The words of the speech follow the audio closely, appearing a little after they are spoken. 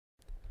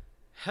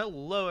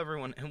Hello,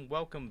 everyone, and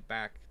welcome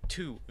back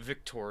to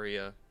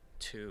Victoria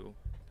 2,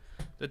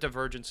 the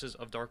Divergences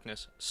of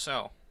Darkness.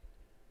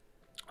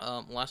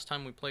 Last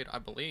time we played, I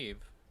believe,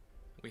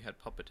 we had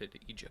puppeted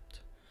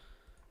Egypt.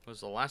 It was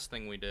the last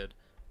thing we did.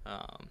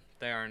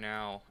 They are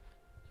now,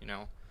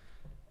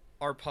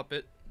 our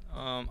puppet.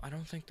 I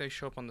don't think they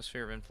show up on the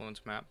Sphere of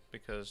Influence map,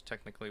 because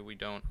technically we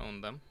don't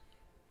own them.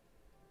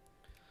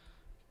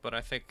 But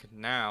I think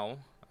now,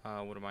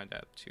 what am I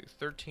at? To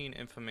 13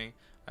 infamy.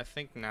 I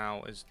think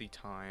now is the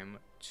time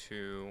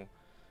to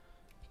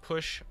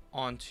push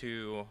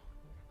onto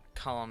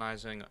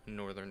colonizing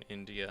northern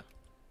India.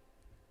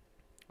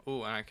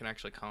 Ooh, and I can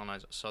actually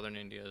colonize southern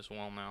India as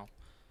well now.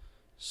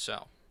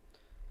 So,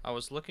 I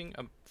was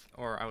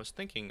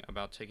thinking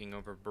about taking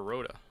over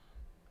Baroda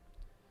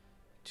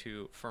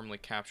to firmly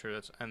capture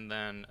it and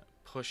then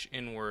push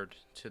inward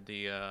to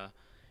the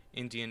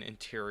Indian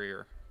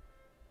interior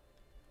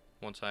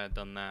once I had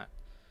done that.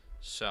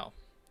 So,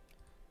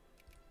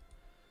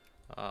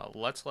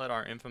 let's let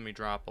our infamy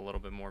drop a little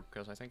bit more,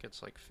 because I think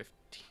it's like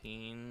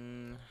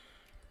 15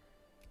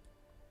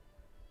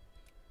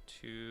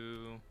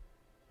 to...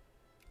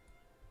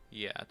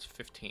 Yeah, it's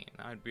 15.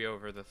 I'd be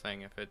over the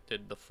thing if it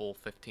did the full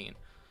 15.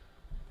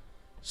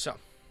 So,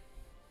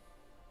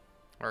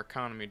 our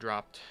economy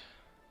dropped.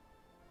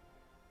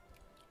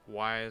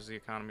 Why is the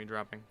economy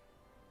dropping?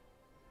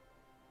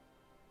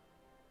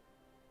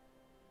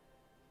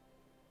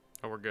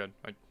 Oh, we're good.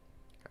 Okay.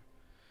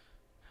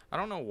 I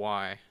don't know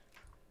why.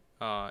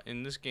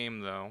 In this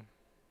game, though,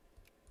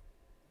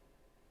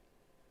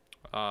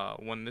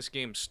 when this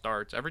game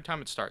starts, every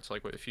time it starts,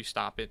 like if you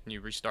stop it and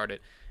you restart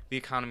it, the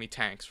economy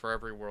tanks for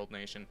every world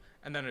nation,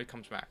 and then it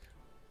comes back.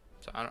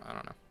 So I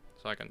don't know.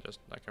 So I can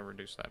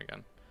reduce that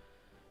again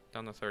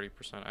down to 30%.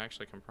 I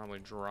actually can probably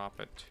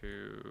drop it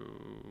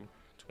to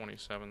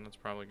 27. That's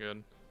probably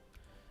good.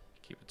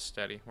 Keep it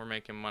steady. We're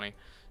making money.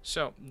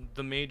 So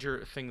the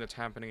major thing that's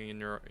happening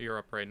in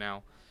Europe right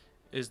now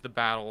is the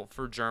battle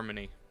for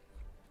Germany.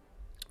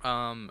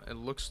 It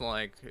looks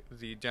like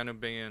the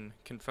Danubian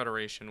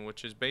Confederation,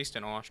 which is based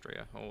in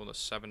Austria. Oh, the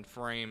Seven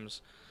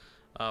Frames,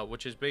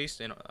 which is based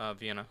in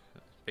Vienna,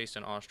 based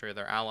in Austria.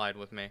 They're allied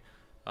with me.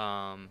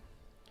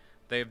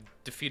 They've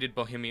defeated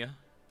Bohemia,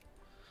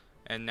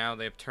 and now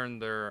they've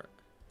turned their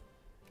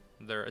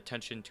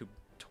attention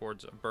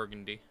towards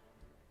Burgundy.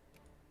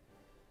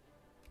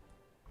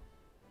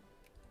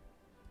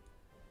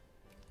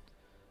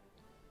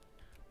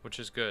 Which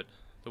is good.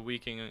 The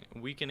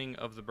weakening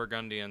of the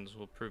Burgundians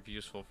will prove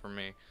useful for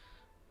me.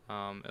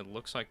 It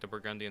looks like the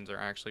Burgundians are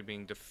actually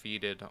being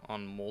defeated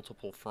on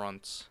multiple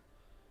fronts,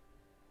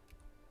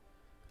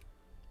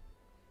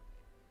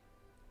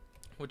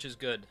 which is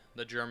good.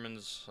 The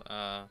Germans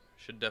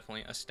should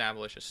definitely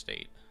establish a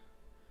state.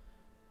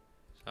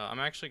 So I'm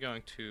actually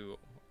going to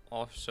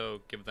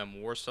also give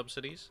them war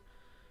subsidies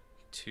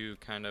to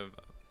kind of,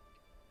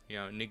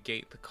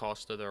 negate the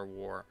cost of their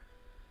war.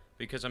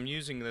 Because I'm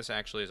using this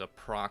actually as a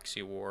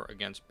proxy war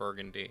against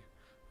Burgundy.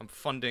 I'm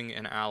funding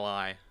an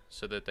ally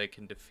so that they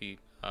can defeat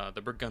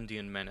the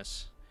Burgundian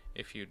menace,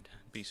 if you'd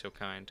be so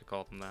kind to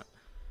call them that.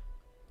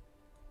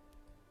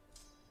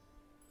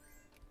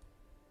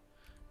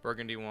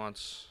 Burgundy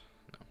wants...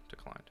 No,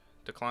 declined.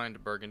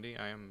 Declined Burgundy.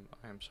 I am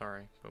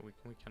sorry, but we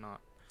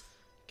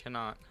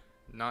cannot.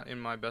 Not in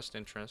my best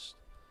interest.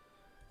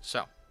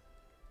 So,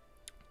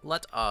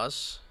 let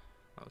us...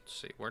 Let's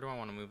see, where do I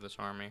want to move this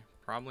army?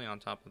 Probably on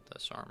top of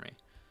this army.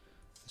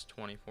 This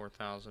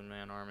 24,000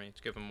 man army.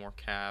 It's given more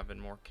cav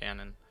and more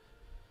cannon.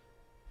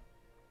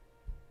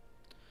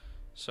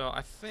 So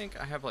I think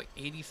I have like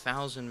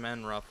 80,000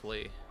 men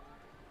roughly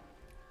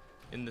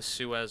in the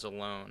Suez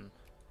alone.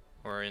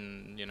 Or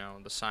in,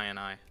 the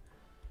Sinai.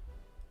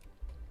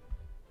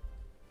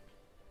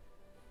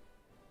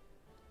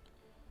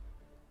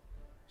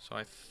 So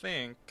I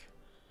think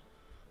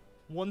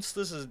once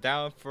this is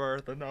down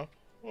further enough,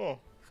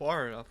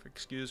 far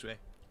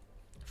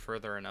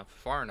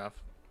enough,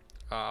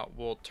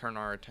 we'll turn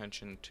our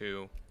attention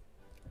to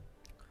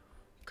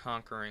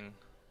conquering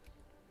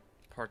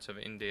parts of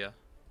India.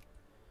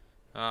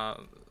 I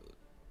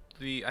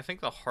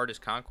think the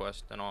hardest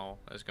conquest in all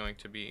is going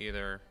to be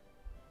either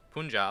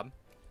Punjab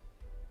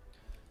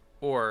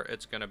or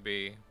it's going to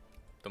be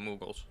the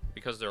Mughals,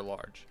 because they're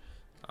large.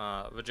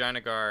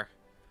 Vijayanagar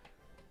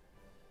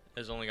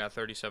has only got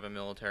 37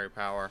 military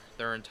power.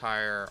 Their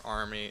entire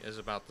army is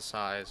about the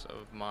size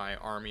of my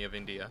army of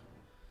India.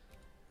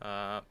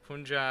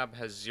 Punjab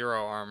has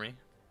 0 army,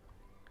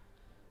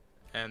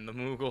 and the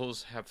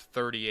Mughals have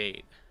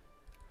 38.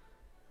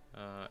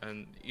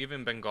 And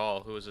even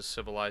Bengal, who is a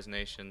civilized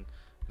nation,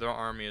 their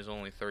army is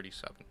only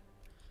 37.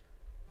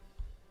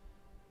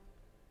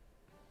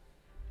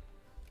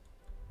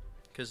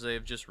 Because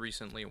they've just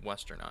recently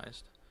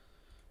westernized.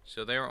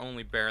 So they are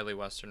only barely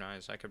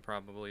westernized. I could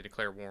probably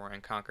declare war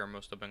and conquer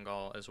most of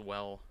Bengal as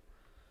well.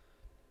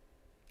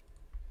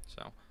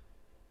 So,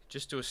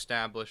 just to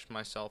establish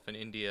myself in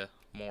India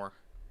more.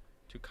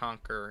 To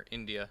conquer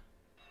India.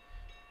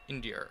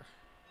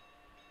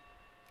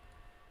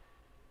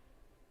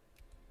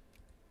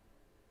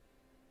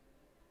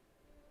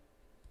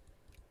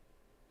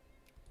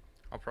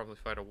 probably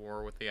fight a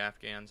war with the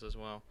Afghans as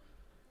well.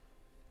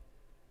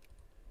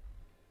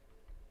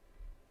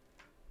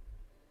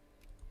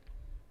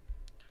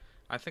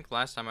 I think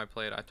last time I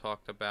played, I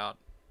talked about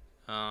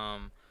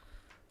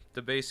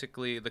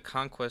basically the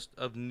conquest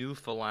of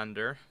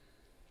Newfoundlander,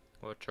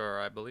 which are,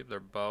 I believe they're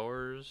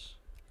Boers,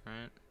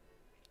 right?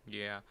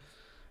 Yeah.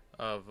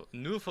 Of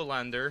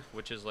Newfoundlander,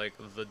 which is like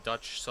the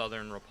Dutch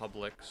Southern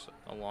Republics,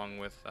 along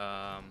with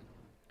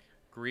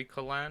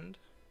Griqualand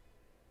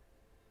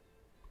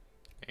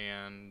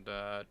and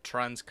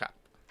Transkap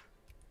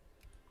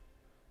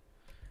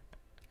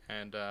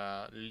and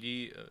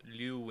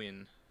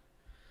Lewin,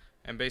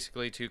 and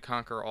basically to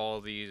conquer all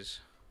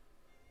these,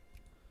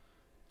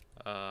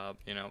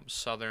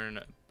 southern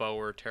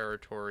Boer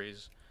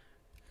territories,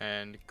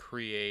 and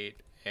create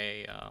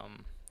a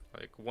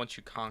like once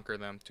you conquer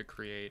them, to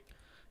create,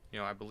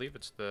 I believe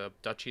it's the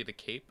Duchy of the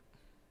Cape,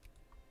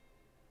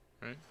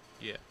 right?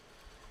 Yeah,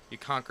 you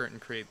conquer it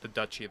and create the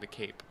Duchy of the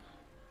Cape.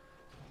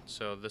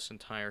 So this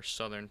entire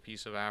southern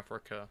piece of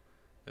Africa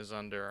is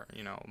under,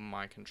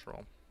 my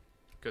control.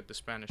 Good, the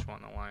Spanish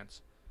want an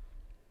alliance.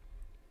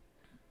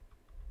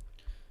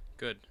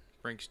 Good,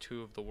 brings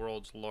two of the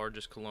world's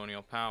largest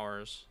colonial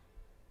powers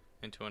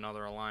into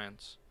another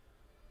alliance.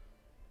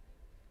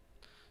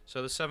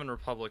 So the 7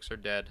 republics are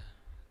dead.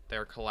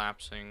 They're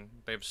collapsing.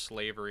 They have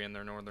slavery in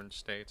their northern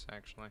states,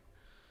 actually.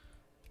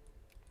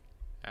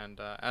 And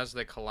as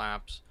they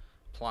collapse,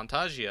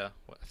 Plantagia,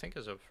 I think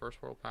is a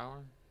first world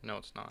power? No,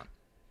 it's not.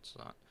 It's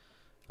not.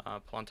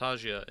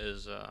 Plantagia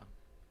is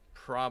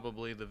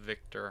probably the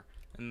victor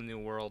in the New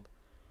World.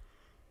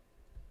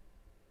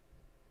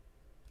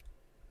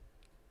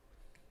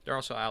 They're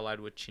also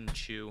allied with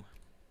Chinchu.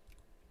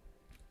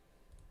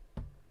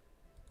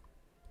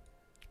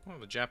 Well,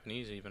 the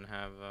Japanese even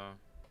have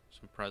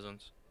some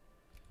presence.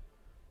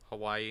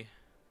 Hawaii.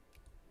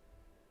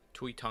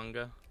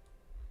 Tuitonga.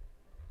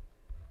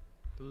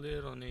 The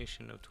little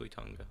nation of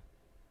Tuitonga.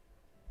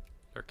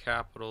 Their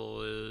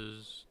capital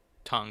is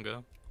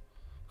Tonga.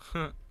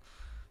 I've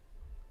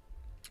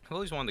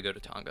always wanted to go to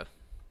Tonga.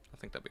 I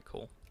think that'd be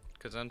cool.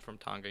 Because then from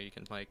Tonga you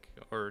can,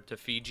 or to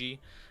Fiji,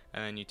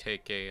 and then you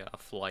take a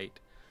flight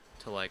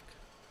to,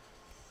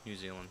 New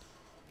Zealand.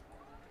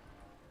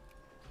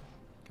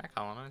 Can I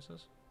colonize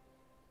this?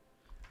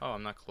 Oh,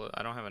 I'm not close.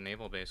 I don't have a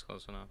naval base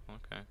close enough.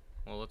 Okay.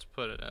 Well,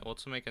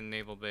 let's make a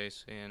naval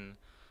base in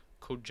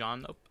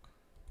Kojanup.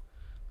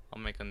 I'll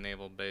make a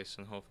naval base,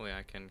 and hopefully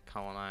I can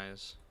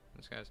colonize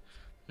these guys.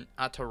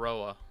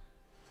 Ataroa.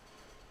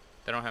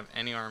 They don't have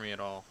any army at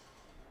all.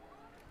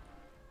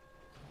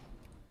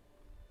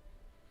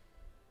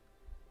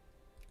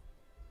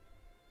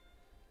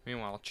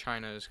 Meanwhile,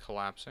 China is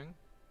collapsing.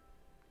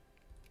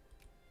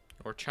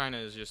 Or China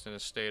is just in a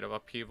state of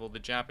upheaval. The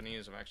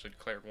Japanese have actually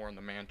declared war on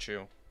the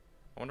Manchu.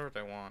 I wonder what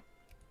they want.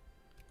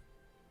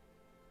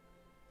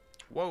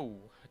 Whoa,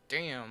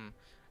 damn.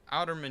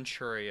 Outer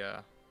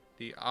Manchuria,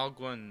 the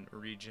Algon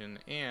region,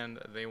 and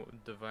they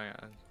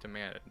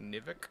demand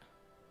Nivik?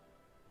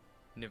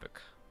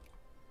 Nivik.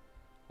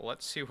 Well,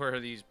 let's see where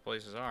these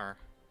places are.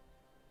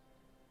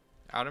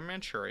 Outer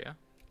Manchuria,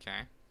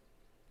 okay.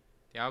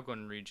 The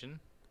Algon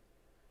region,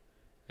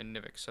 and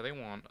Nivik. So they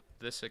want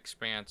this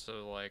expanse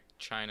of,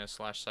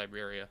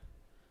 China/Siberia.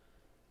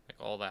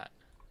 All that.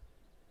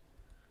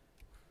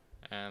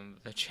 And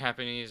the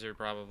Japanese are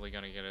probably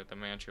going to get it. The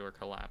Manchu are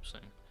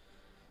collapsing.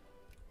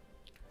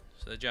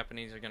 So the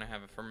Japanese are going to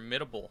have a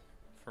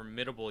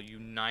formidable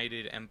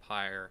united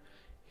empire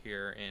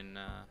here in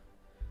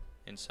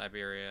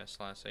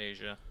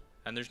Siberia/Asia.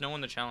 And there's no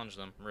one to challenge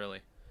them,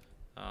 really.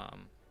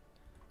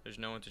 There's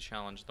no one to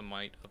challenge the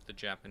might of the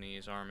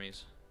Japanese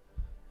armies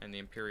and the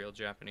Imperial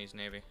Japanese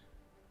Navy.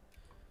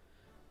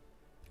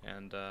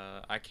 And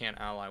I can't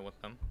ally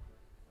with them.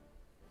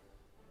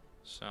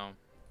 So,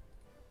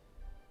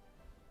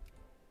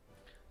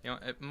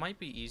 it might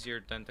be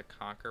easier than to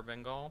conquer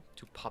Bengal,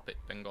 to puppet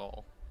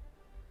Bengal.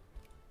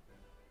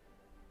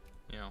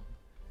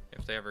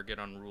 If they ever get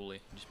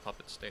unruly, just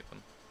puppet state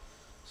them.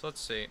 So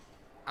let's see.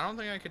 I don't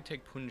think I could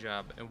take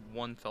Punjab in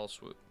one fell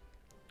swoop.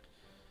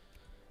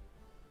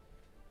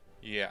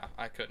 Yeah,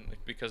 I couldn't,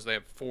 because they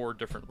have 4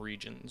 different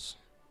regions.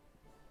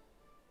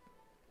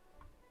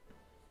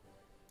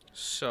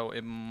 So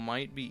it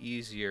might be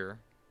easier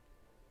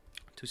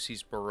to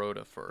seize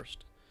Baroda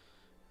first.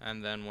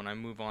 And then when I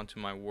move on to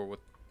my war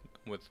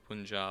with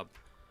Punjab,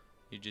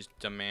 you just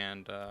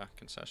demand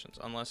concessions.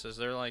 Unless, is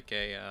there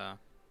a...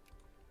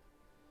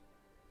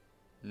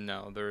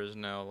 No, there is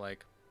no,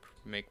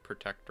 make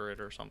protectorate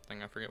or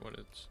something. I forget what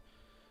it's...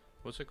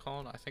 What's it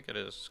called? I think it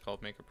is. It's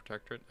called make a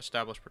protectorate.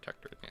 Establish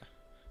protectorate, yeah.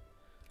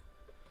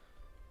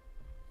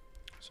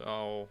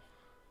 So,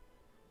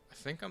 I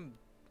think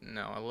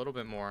no, a little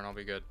bit more and I'll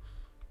be good.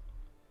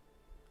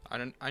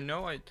 You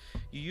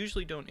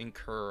usually don't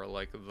incur,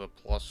 the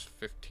plus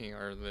 15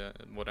 or the,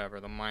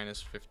 the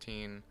minus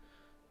 15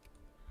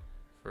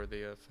 for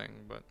the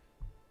thing, but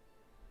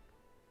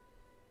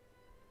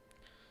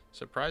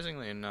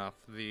surprisingly enough,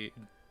 the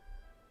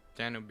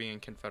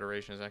Danubian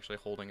Confederation is actually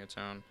holding its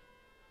own.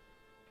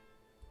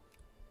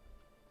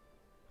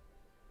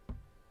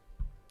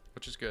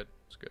 which is good.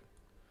 It's good.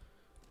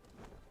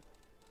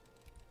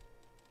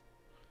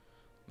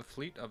 The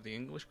fleet of the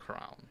English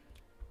crown.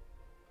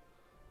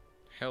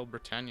 Hail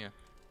Britannia.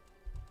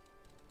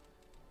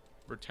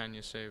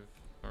 Britannia save,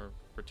 or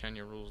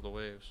Britannia rules the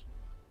waves.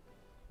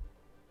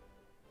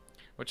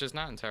 Which is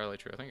not entirely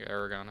true. I think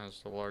Aragon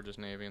has the largest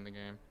navy in the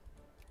game.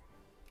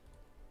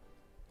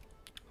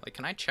 Like,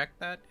 can I check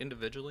that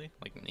individually?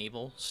 Like,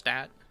 naval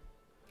stat?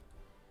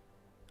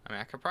 I mean,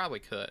 I probably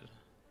could.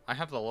 I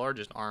have the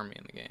largest army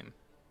in the game.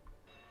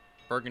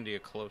 Burgundy a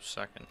close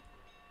second.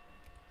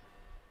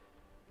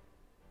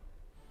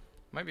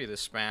 Might be the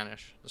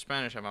Spanish. The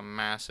Spanish have a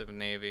massive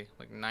navy.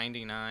 Like,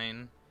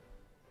 99...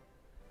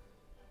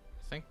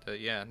 I think that,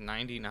 yeah,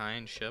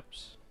 99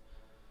 ships.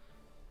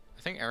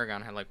 I think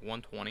Aragon had like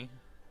 120.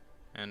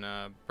 And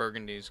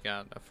Burgundy's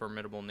got a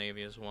formidable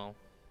navy as well.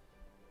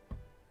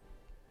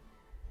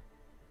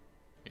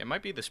 Yeah, it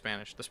might be the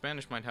Spanish. The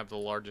Spanish might have the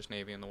largest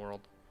navy in the world.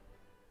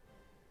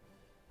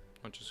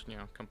 Which is, you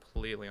know,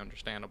 completely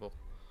understandable.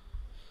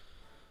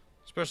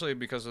 Especially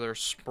because of their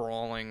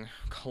sprawling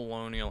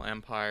colonial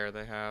empire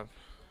they have.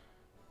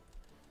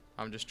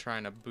 I'm just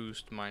trying to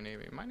boost my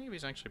navy. My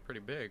navy's actually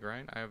pretty big,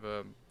 right? I have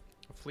a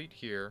fleet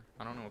here.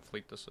 I don't know what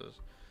fleet this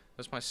is.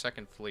 This is my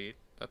second fleet.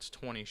 That's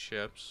 20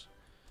 ships.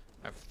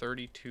 I have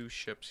 32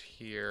 ships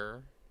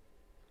here.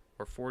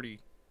 Or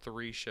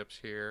 43 ships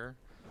here.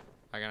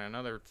 I got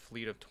another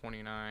fleet of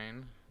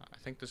 29. I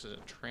think this is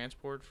a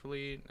transport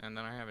fleet. And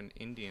then I have an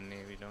Indian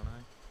navy, don't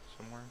I?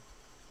 Somewhere.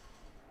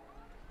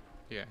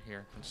 Yeah,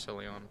 here. In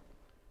Sicilion.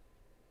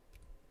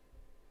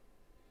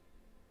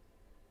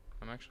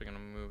 I'm actually going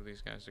to move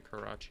these guys to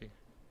Karachi.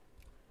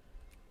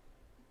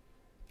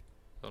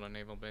 Build a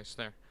naval base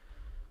there.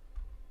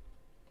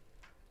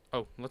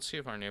 Oh, let's see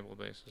if our naval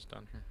base is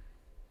done here.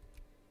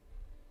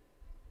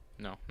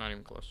 No, not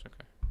even close.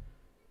 Okay.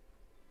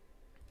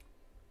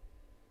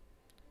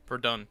 We're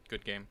done.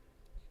 Good game.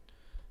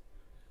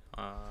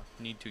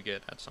 Need to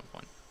get at some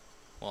point.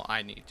 Well,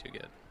 I need to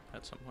get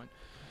at some point.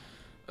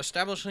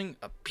 Establishing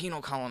a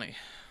penal colony.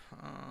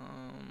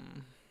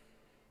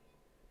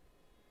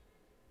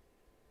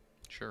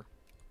 Sure.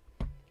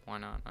 Why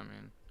not? I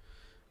mean,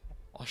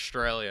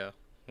 Australia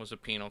was a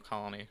penal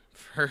colony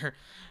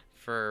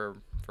for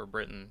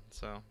Britain,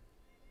 so.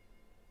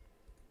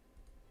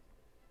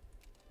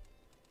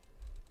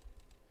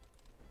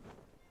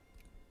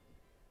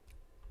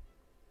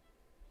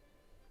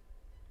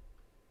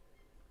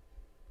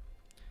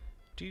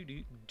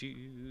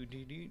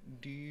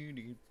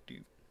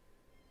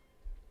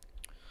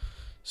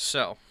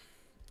 So,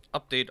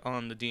 update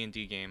on the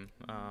D&D game.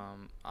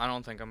 I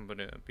don't think I'm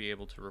gonna be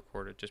able to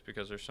record it just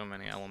because there's so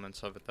many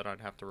elements of it that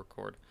I'd have to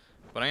record.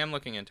 But I am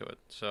looking into it,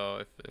 so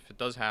if it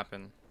does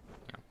happen,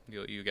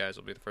 you guys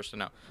will be the first to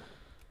know.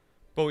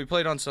 But we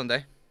played on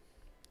Sunday,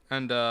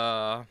 and we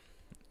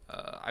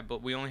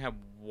only have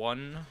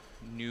one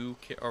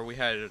we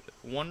had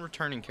one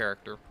returning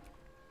character.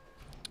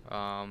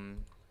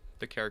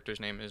 The character's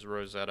name is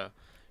Rosetta.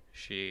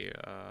 She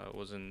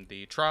was in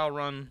the trial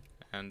run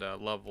and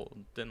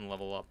didn't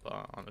level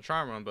up on the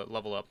trial run, but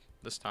level up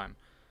this time.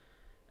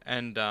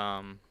 And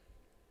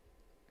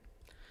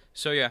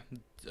so yeah,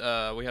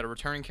 we had a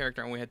returning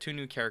character and we had two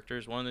new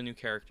characters. One of the new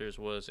characters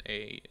was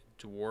a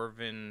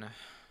dwarven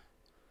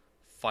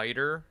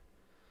fighter,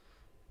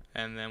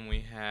 and then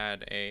we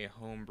had a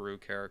homebrew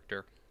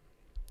character,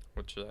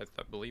 which I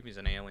believe he's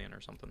an alien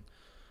or something.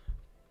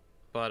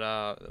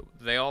 But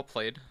they all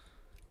played.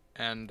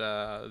 And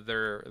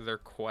their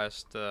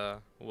quest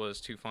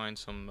was to find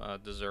some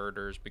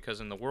deserters,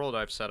 because in the world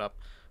I've set up,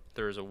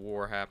 there's a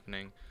war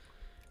happening,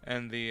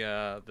 and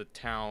the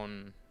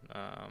town.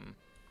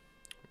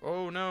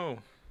 Oh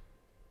no!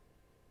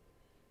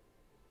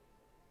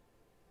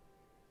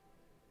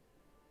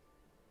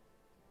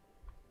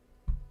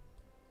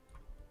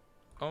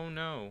 Oh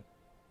no!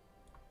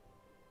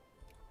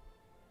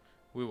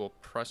 We will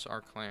press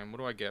our claim. What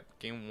do I get?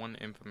 Gain 1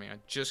 infamy. I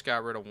just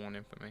got rid of 1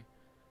 infamy.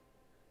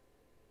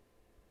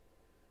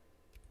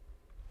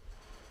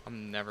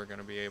 I'm never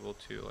gonna be able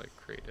to like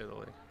create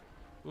Italy.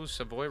 Ooh,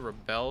 Savoy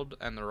rebelled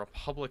and the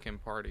Republican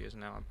Party is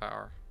now in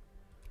power.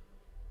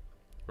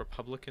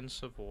 Republican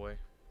Savoy.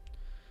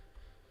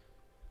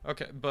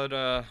 Okay, but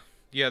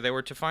yeah, they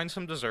were to find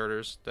some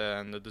deserters.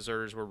 Then the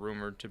deserters were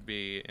rumored to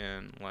be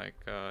in like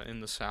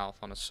in the south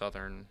on a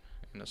southern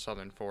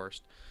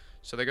forest.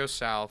 So they go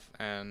south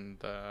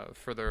and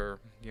further,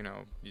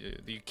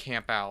 you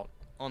camp out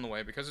on the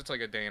way because it's like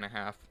a day and a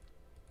half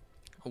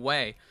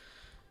away.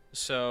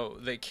 So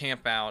they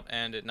camp out,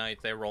 and at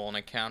night they roll an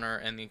encounter,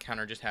 and the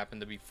encounter just happened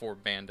to be 4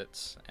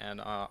 bandits.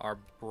 And our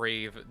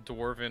brave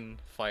dwarven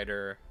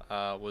fighter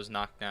was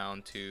knocked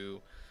down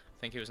to, I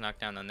think he was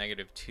knocked down to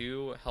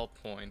 -2 health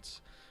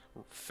points.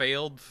 He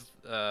failed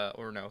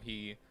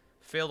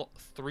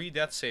 3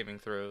 death saving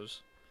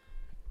throws,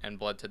 and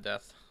bled to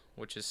death,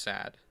 which is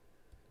sad.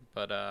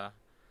 But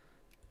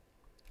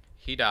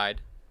he died,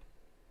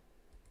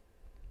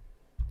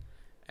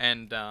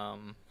 and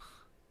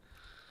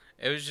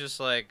it was just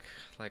like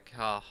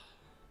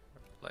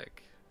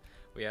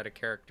we had a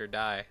character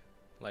die.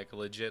 like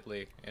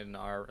legitly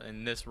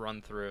in this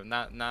run through.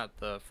 Not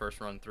the first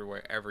run through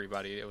where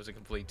everybody, it was a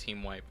complete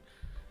team wipe,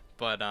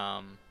 but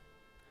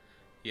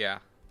yeah.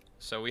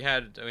 So we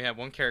had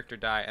one character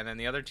die, and then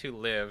the other two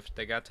lived.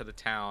 They got to the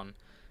town,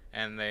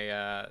 and they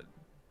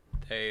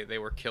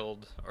were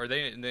killed, or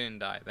they didn't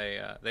die.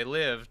 They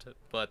lived,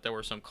 but there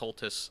were some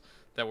cultists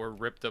that were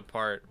ripped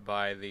apart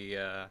by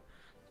the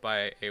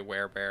by a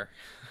werebear,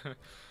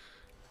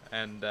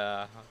 and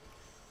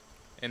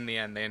in the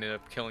end they ended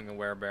up killing the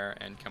werebear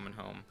and coming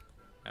home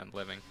and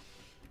living.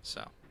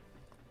 So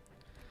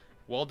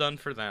well done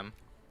for them.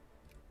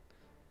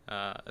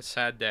 A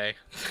sad day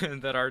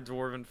that our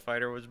dwarven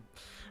fighter was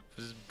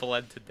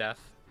bled to death.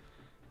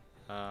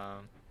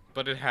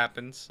 But it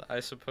happens, I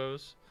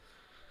suppose.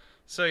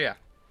 So yeah,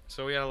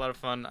 so we had a lot of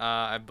fun.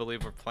 I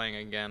believe we're playing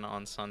again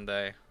on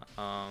Sunday.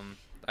 I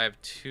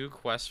have 2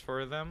 quests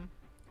for them.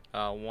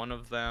 One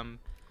of them,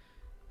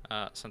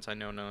 since I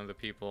know none of the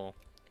people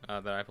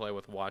that I play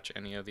with watch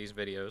any of these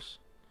videos,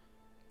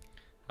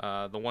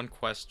 the one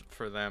quest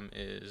for them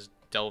is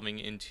delving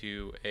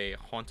into a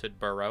haunted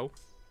burrow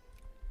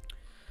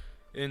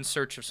in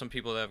search of some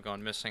people that have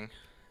gone missing,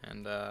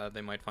 and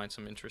they might find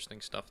some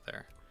interesting stuff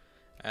there.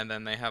 And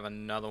then they have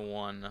another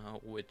one,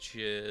 which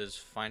is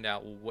find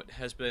out what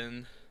has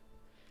been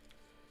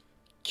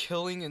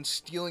killing and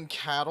stealing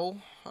cattle,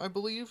 I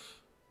believe,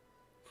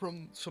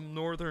 from some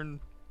northern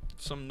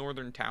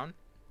town.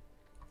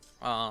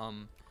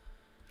 And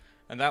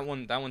that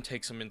one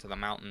takes them into the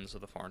mountains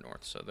of the far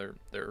north, so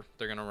they're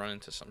gonna run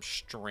into some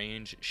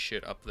strange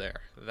shit up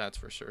there. That's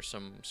for sure.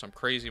 Some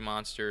crazy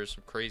monsters,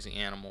 some crazy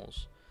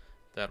animals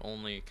that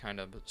only kind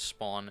of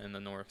spawn in the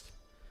north.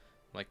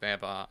 Like, they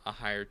have a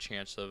higher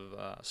chance of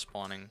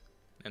spawning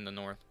in the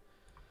north.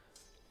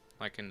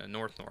 Like, in the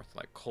north,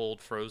 like,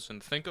 cold, frozen.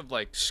 Think of,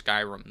 like,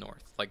 Skyrim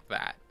north, like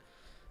that.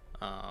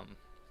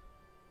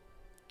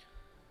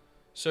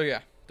 So,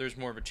 yeah, there's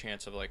more of a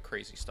chance of, like,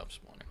 crazy stuff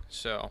spawning.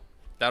 So,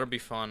 that'll be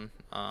fun.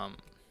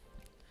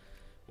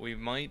 We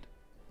might...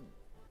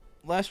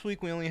 Last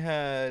week, we only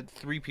had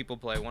 3 people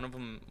play. One of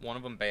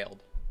them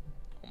bailed.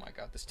 Oh, my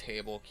God, this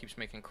table keeps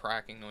making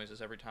cracking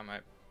noises every time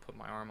I put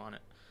my arm on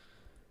it.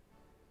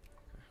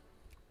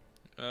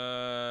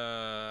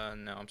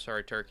 No, I'm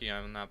sorry, Turkey,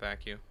 I will not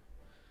back you.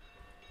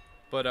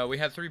 But, we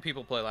had 3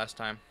 people play last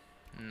time.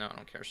 No, I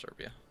don't care,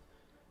 Serbia.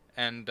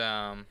 And,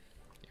 yeah,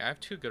 I have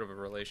too good of a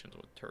relations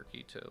with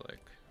Turkey to,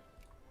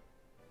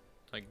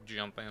 like,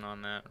 jump in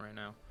on that right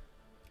now.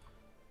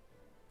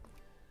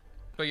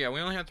 But, yeah, we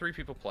only had 3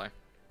 people play.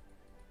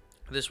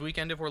 This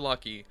weekend, if we're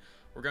lucky,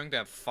 we're going to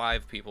have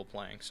 5 people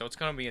playing. So it's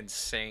going to be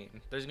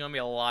insane. There's going to be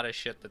a lot of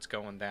shit that's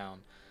going down.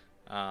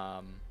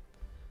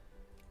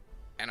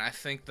 And I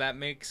think that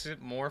makes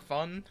it more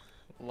fun.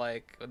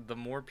 Like, the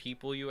more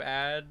people you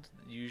add,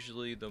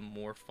 usually the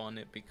more fun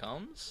it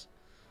becomes.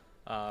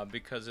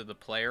 Because of the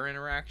player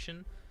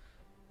interaction.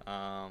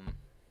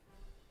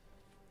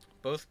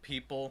 Both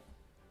people,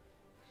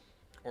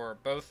 or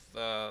both,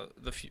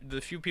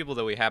 the few people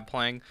that we have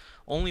playing,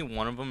 only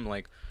one of them,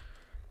 like,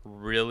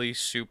 really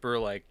super,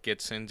 like,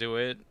 gets into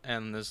it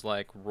and is,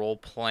 like,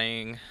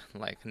 role-playing,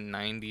 like,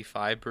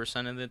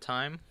 95% of the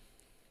time.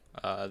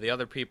 The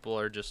other people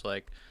are just,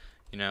 like,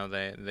 you know,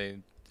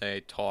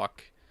 they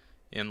talk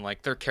in,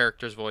 like, their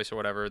character's voice or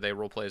whatever. They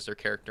roleplay as their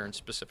character in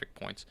specific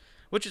points,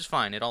 which is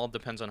fine. It all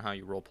depends on how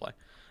you roleplay.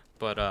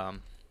 But,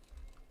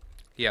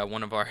 yeah,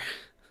 one of our...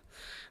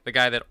 the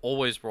guy that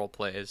always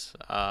roleplays,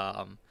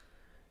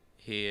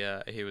 he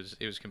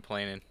was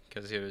complaining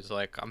because he was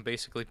like, I'm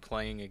basically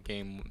playing a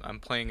game.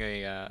 I'm playing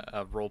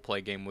a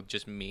roleplay game with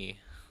just me.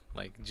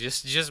 Like,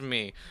 just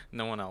me.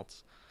 No one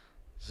else.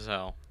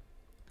 So...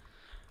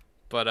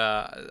 But,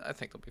 I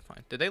think they'll be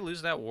fine. Did they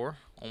lose that war?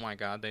 Oh my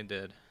God, they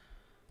did.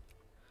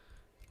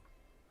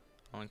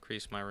 I'll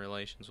increase my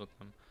relations with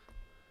them.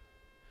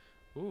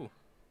 Ooh.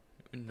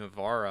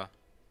 Navarra.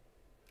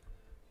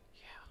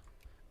 Yeah.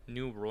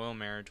 New royal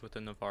marriage with the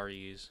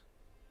Navarrese,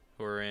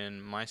 who are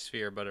in my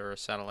sphere, but are a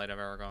satellite of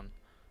Aragon.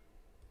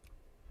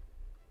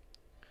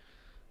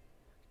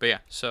 But yeah,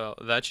 so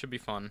that should be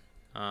fun.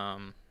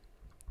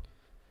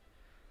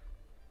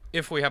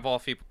 If we have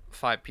all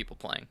 5 people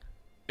playing.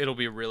 It'll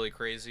be really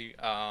crazy.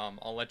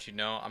 I'll let you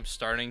know. I'm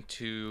starting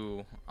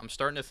to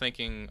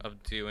thinking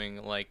of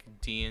doing like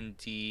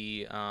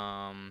D&D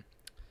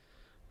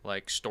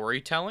like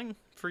storytelling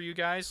for you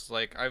guys.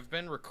 Like, I've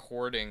been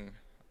recording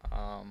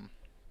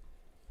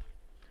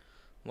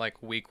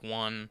like week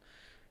 1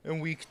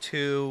 and week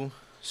 2.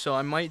 So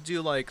I might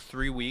do like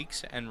 3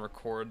 weeks and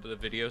record the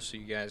video so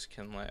you guys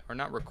can, like, or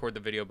not record the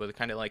video, but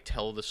kind of like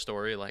tell the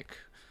story, like,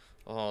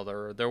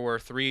 oh, there were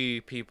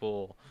 3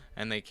 people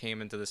and they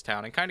came into this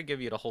town, and kind of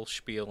give you the whole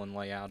spiel and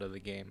layout of the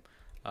game,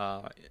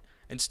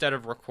 instead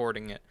of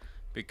recording it,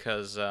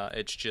 because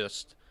it's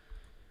just,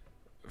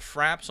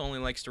 Fraps only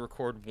likes to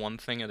record one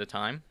thing at a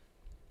time.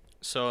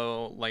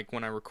 So, like,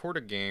 when I record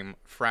a game,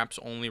 Fraps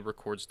only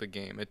records the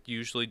game. It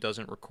usually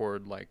doesn't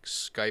record, like,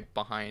 Skype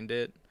behind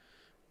it,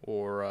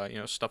 or, you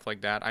know, stuff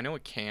like that. I know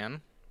it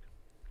can,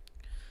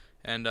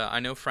 And I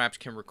know Fraps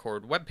can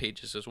record web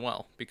pages as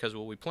well, because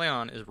what we play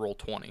on is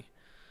Roll20.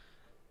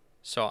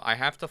 So I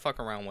have to fuck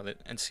around with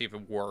it and see if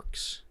it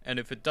works. And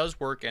if it does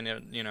work, and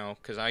it, you know,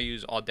 because I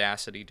use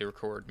Audacity to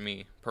record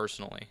me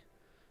personally.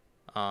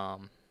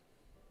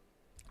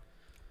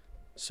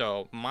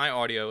 So my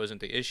audio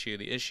isn't the issue.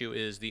 The issue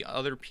is the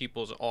other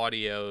people's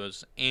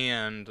audios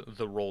and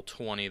the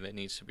Roll20 that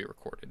needs to be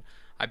recorded.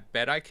 I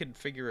bet I could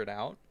figure it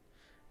out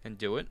and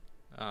do it.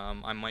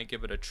 I might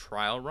give it a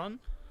trial run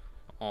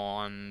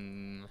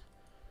on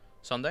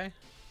Sunday,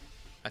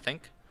 I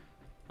think.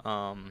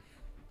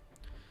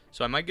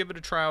 So I might give it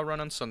a trial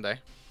run on Sunday,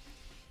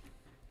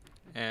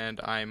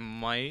 and I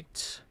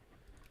might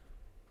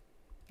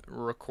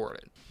record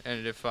it.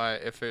 And if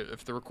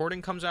the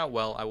recording comes out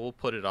well, I will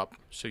put it up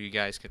so you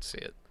guys can see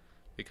it,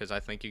 because I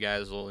think you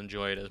guys will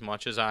enjoy it as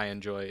much as I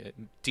enjoy it,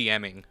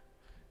 DMing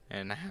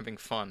and having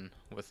fun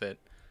with it.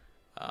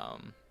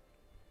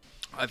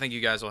 I think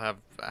you guys will have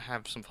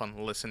some fun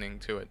listening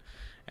to it,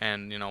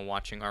 and, you know,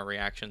 watching our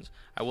reactions.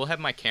 I will have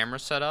my camera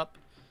set up,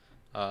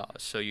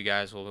 so you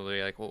guys will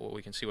be like, well,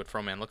 we can see what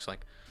Froman looks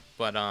like.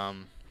 But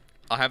I'll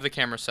have the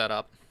camera set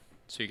up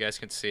so you guys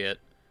can see it,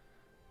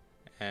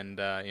 and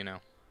you know,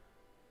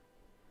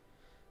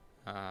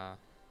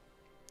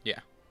 yeah.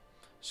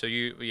 So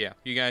you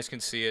guys can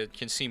see it,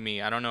 can see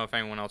me. I don't know if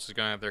anyone else is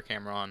gonna have their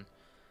camera on.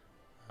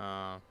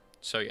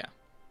 So yeah.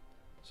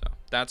 So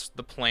that's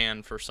the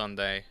plan for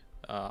Sunday.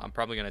 I'm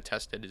probably gonna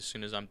test it as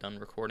soon as I'm done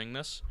recording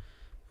this,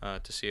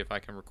 to see if I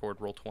can record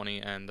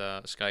Roll20 and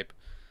Skype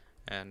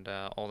and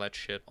all that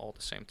shit all at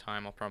the same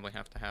time. I'll probably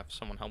have to have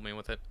someone help me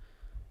with it.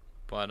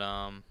 But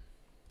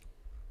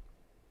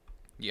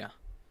yeah.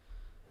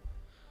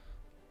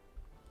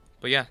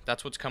 But yeah,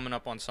 that's what's coming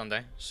up on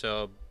Sunday.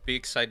 So be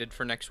excited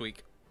for next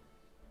week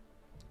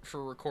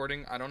for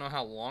recording. I don't know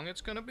how long it's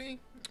gonna be.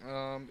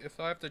 If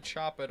I have to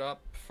chop it up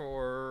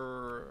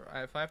into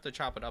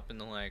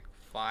like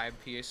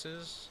 5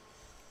 pieces,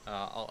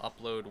 I'll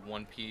upload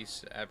 1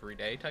 piece every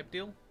day type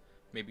deal,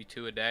 maybe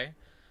 2 a day,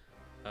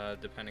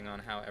 depending on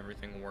how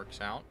everything works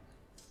out.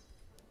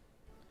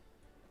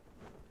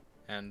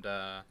 And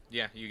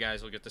yeah, you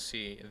guys will get to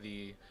see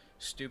the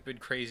stupid,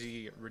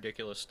 crazy,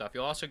 ridiculous stuff.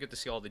 You'll also get to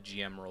see all the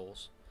GM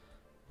rolls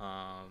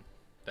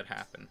that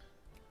happen.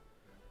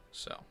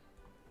 So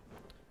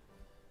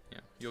yeah,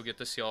 you'll get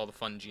to see all the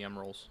fun GM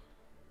rolls.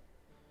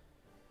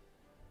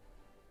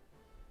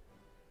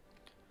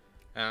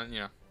 And, you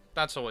know,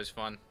 that's always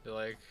fun.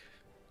 Like,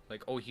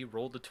 oh, he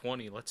rolled a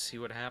 20. Let's see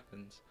what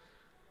happens.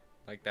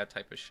 Like, that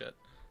type of shit.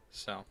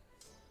 So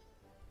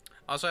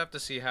I also have to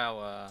see how,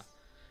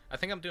 I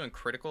think I'm doing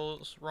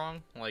criticals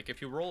wrong. Like,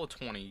 if you roll a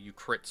 20, you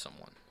crit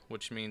someone,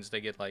 which means they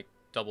get, like,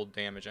 double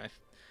damage. I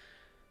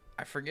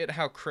forget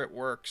how crit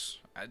works.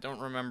 I don't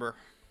remember.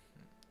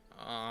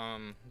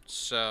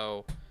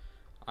 So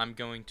I'm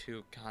going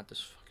to, God, this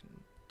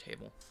fucking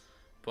table.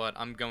 But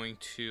I'm going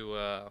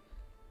to,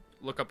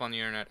 look up on the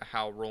internet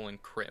how rolling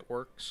crit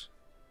works.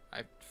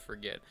 I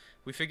forget.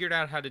 We figured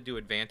out how to do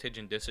advantage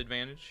and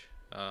disadvantage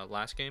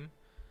last game.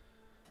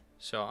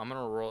 So I'm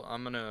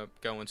gonna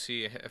go and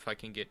see if I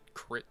can get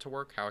crit to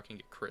work, how I can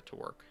get crit to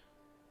work.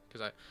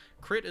 Because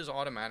crit is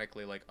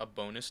automatically like a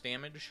bonus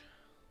damage.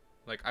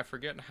 Like, I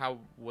forget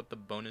what the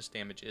bonus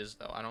damage is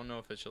though. I don't know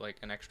if it's like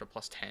an extra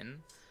 +10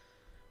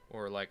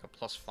 or like a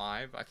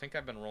 +5. I think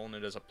I've been rolling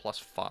it as a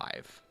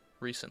 +5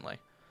 recently.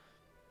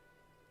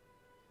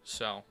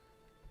 So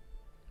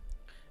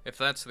if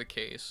that's the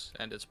case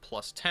and it's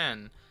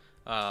 +10,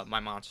 my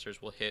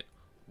monsters will hit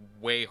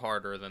way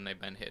harder than they've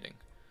been hitting.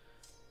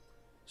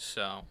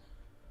 So,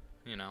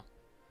 you know,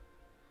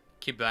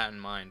 keep that in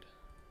mind.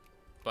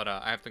 But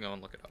I have to go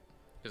and look it up,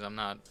 because I'm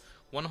not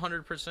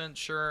 100%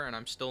 sure, and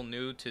I'm still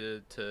new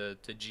to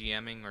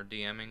GMing or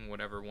DMing,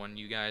 whatever one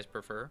you guys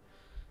prefer.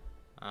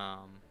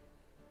 But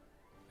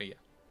yeah,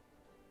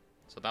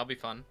 so that'll be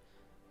fun.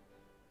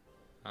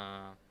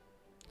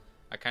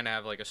 I kind of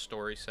have like a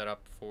story set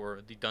up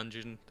for the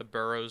dungeon, the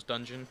Burrows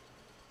dungeon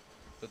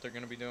that they're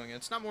gonna be doing.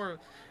 It's not more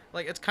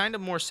like, it's kind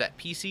of more set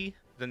piecey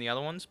than the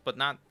other ones, but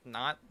not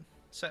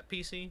set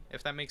piecey,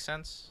 if that makes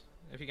sense.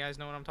 If you guys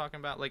know what I'm talking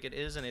about, like, it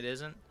is and it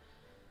isn't.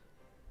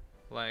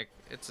 Like,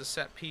 it's a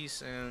set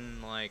piece,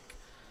 and like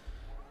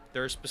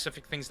there are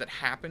specific things that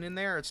happen in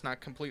there. It's not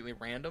completely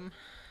random,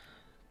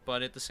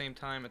 but at the same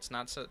time, it's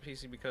not set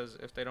piecey because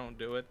if they don't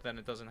do it, then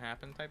it doesn't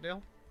happen type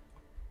deal.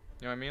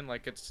 You know what I mean?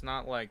 Like, it's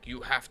not like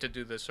you have to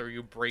do this or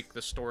you break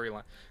the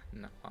storyline.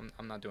 No,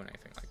 I'm not doing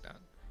anything like that.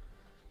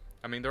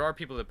 I mean, there are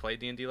people that play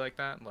D&D like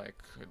that. Like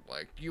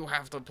you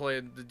have to play,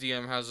 the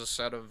DM has a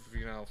set of,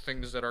 you know,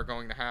 things that are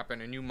going to happen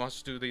and you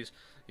must do these.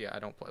 Yeah, I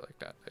don't play like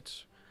that.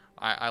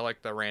 I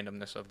like the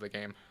randomness of the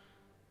game.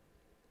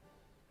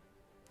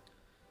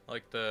 I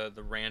like the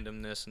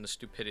randomness and the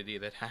stupidity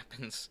that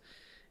happens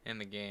in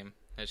the game.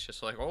 It's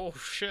just like, oh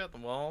shit,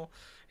 well,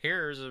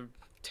 here's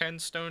 10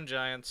 stone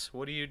giants.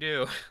 What do you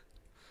do?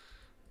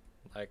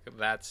 Like,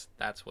 that's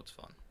what's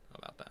fun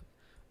about that.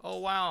 Oh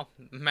wow,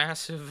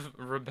 massive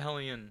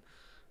rebellion.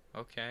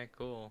 Okay,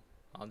 cool.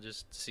 I'll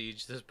just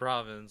siege this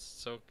province.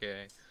 It's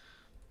okay.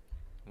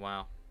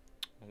 Wow.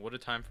 What a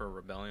time for a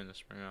rebellion to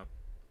spring up.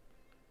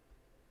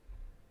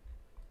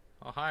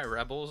 Oh, hi,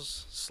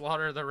 rebels.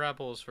 Slaughter the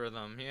rebels for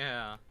them.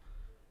 Yeah.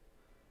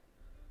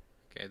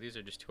 Okay, these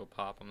are just two a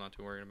pop. I'm not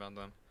too worried about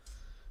them.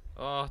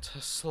 Oh, it's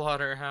a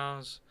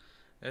slaughterhouse.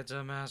 It's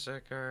a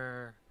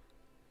massacre.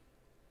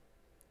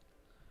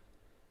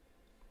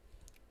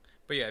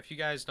 But yeah, if you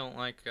guys don't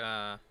like,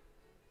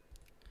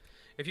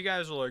 if you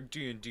guys are like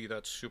D&D,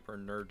 that's super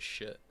nerd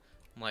shit.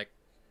 Like,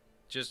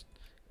 just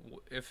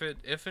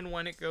if and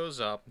when it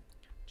goes up,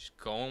 just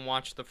go and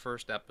watch the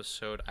first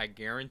episode. I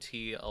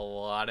guarantee a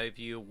lot of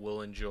you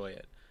will enjoy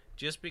it.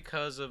 Just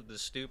because of the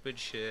stupid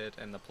shit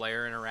and the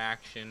player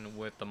interaction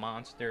with the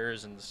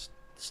monsters and the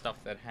stuff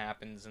that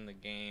happens in the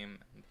game.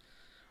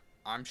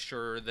 I'm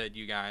sure that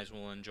you guys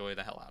will enjoy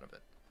the hell out of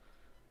it.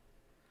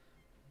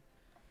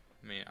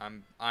 I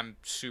mean, I'm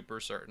super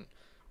certain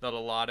that a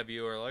lot of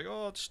you are like,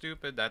 oh, it's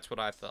stupid. That's what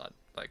I thought.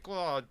 Like,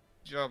 well,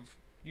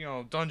 you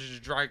know, Dungeons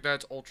and Dragons,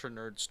 that's ultra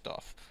nerd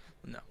stuff.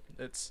 No,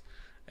 it's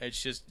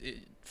just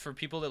for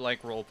people that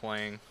like role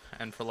playing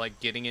and for like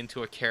getting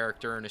into a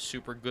character and a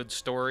super good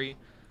story.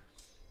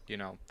 You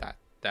know,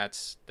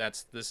 that's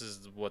this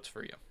is what's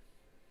for you.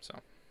 So.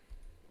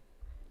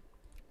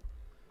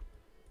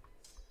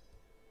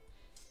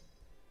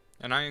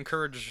 And I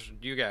encourage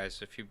you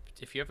guys, if you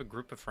have a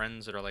group of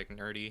friends that are like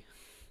nerdy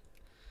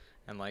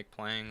and like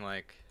playing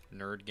like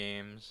nerd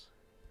games,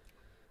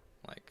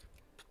 like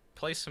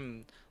play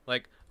some,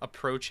 like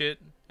approach it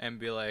and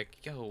be like,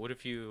 yo, what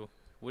if you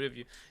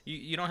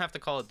don't have to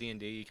call it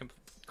D&D, you can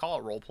call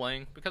it role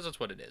playing because that's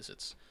what it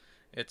is.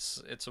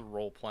 It's a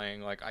role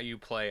playing, like you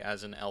play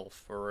as an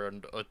elf or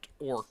an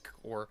orc,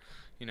 or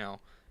you know,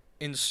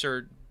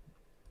 insert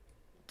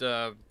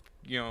the,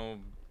 you know,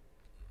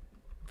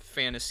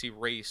 fantasy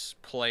race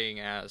playing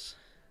as,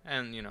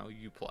 and you know,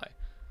 you play.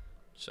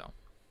 So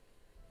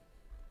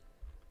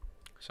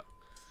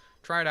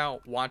try it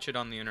out, watch it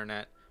on the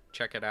internet,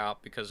 check it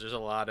out, because there's a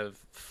lot of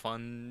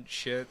fun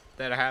shit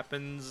that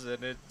happens,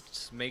 and it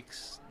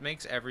makes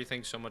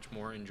everything so much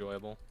more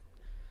enjoyable.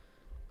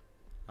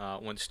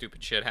 When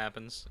stupid shit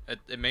happens,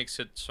 it makes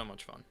it so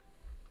much fun.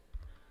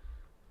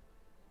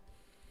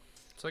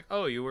 It's like,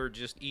 oh, you were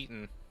just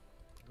eaten,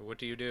 what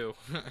do you do?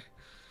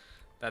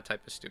 That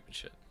type of stupid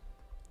shit.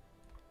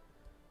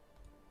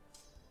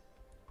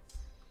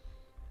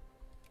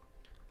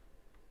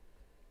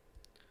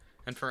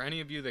 And for any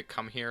of you that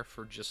come here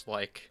for just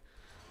like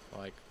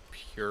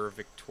pure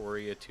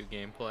Victoria 2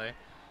 gameplay,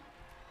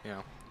 you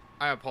know,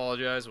 I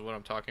apologize if what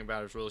I'm talking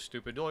about is really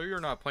stupid. Oh, you're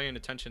not paying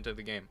attention to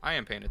the game. I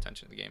am paying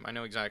attention to the game. I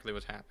know exactly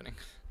what's happening.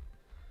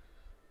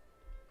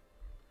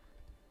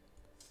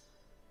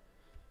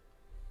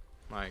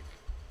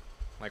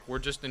 like we're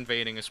just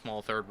invading a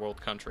small third world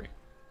country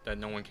that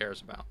no one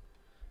cares about.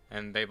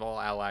 And they've all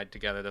allied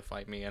together to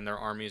fight me, and their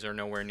armies are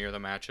nowhere near the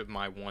match of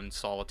my one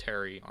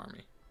solitary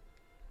army.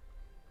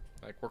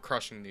 Like, we're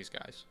crushing these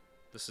guys.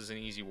 This is an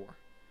easy war.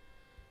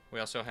 We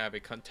also have a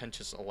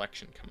contentious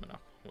election coming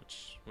up,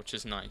 which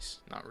is nice.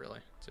 Not really.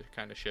 It's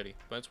kind of shitty,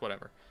 but it's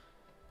whatever.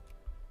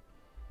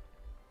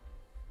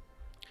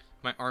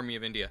 My army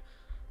of India.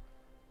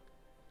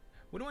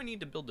 What do I need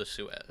to build the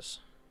Suez?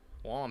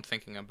 While I'm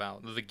thinking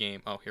about the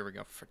game. Oh, here we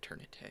go.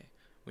 Fraternity.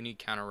 We need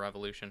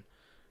counter-revolution.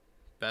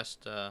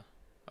 Best, oh,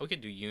 we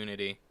could do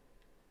unity.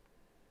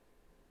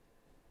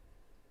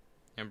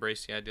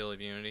 Embrace the ideal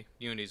of unity.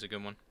 Unity's a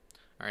good one.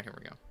 Alright, here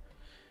we go.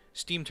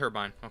 Steam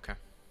turbine. Okay.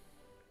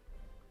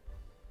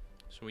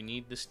 So we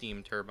need the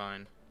steam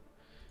turbine.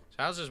 So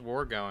how's this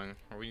war going?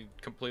 Are we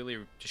completely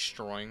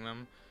destroying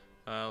them?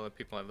 Let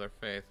people have their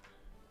faith.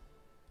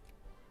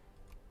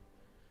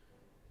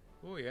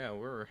 Oh yeah,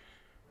 we're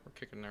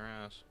kicking their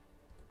ass.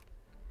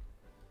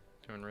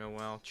 Doing real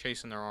well.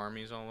 Chasing their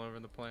armies all over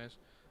the place.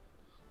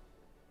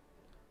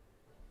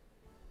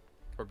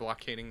 We're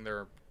blockading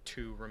their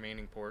 2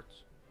 remaining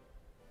ports.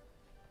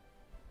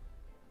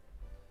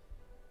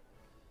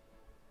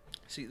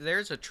 See,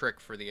 there's a trick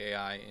for the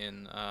AI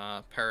in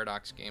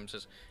Paradox games,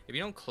 is if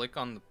you don't click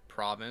on the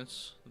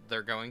province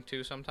they're going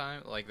to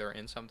sometimes, like they're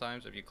in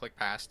sometimes, if you click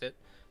past it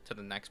to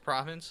the next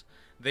province,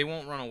 they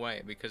won't run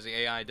away because the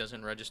AI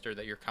doesn't register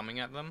that you're coming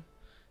at them.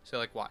 So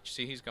like, watch,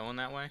 see he's going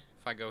that way?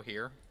 If I go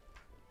here,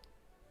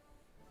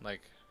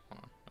 like,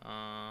 hold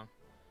on,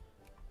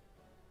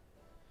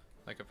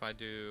 like if I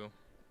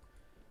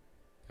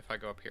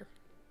go up here,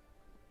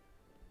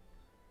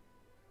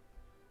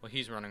 well,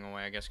 he's running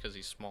away, I guess, because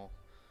he's small.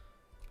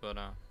 But,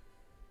 can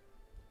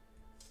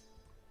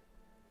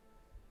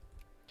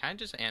I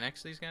just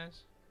annex these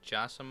guys?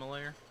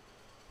 Jasimilair?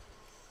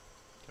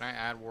 Can I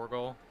add war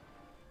goal?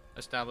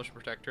 Establish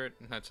protectorate?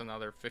 And that's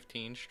another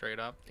 15 straight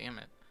up. Damn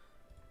it.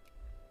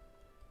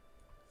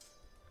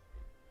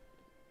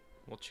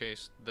 We'll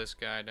chase this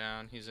guy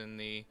down. He's in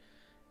the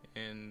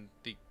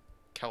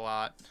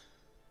Kalat.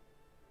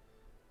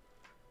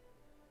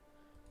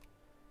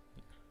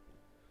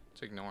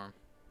 Let's ignore him.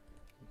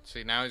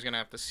 See, now he's gonna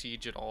have to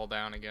siege it all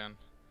down again.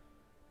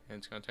 And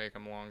it's going to take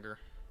them longer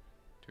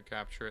to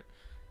capture it.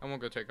 And we'll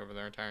go take over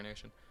their entire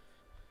nation.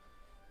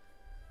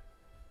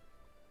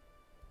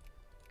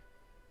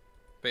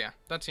 But yeah,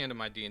 that's the end of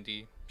my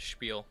D&D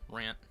spiel,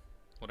 rant,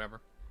 whatever.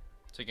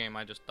 It's a game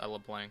I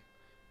love playing.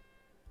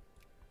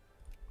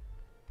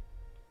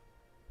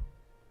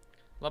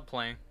 Love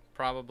playing.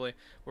 Probably.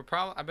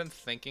 I've been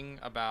thinking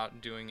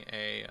about doing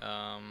a,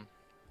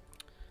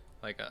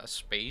 like a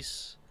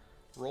space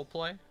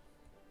roleplay.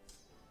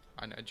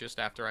 I know, just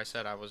after I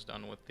said I was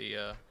done with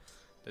the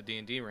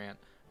D&D rant.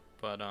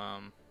 But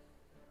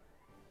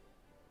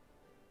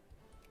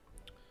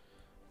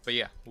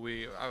yeah,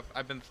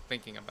 I've been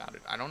thinking about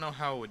it. I don't know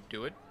how I would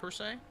do it per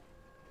se.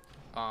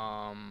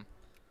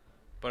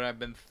 But I've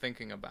been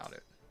thinking about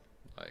it.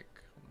 Like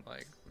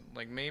like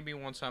like maybe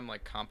once I'm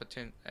like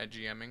competent at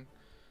GMing,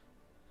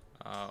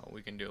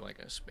 we can do like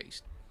a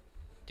space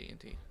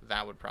D&D.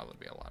 That would probably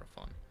be a lot of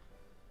fun.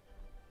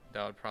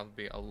 That would probably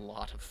be a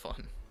lot of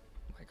fun.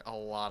 Like a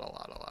lot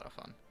of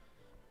fun.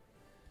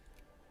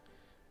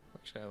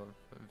 Actually, I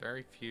have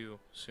very few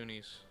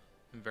Sunnis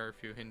and very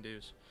few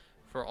Hindus.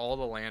 For all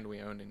the land we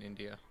own in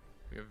India,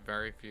 we have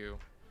very few.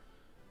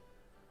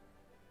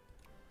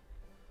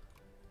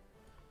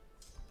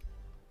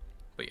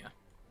 But yeah.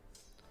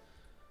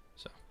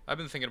 So, I've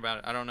been thinking about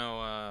it. I don't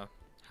know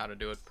how to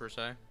do it per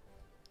se.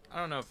 I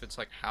don't know if it's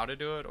like how to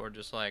do it or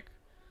just like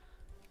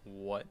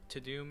what to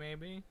do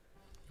maybe.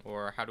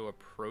 Or how to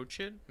approach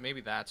it.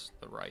 Maybe that's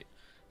the right.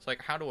 It's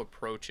like how to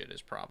approach it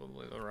is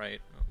probably the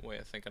right way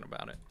of thinking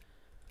about it.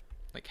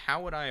 Like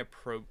how would I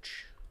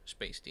approach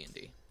space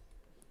D&D?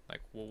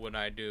 Like what would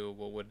I do?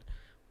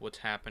 What's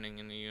happening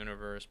in the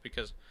universe?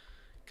 Because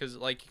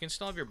like you can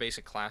still have your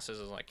basic classes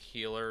as like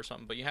healer or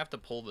something, but you have to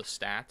pull the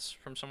stats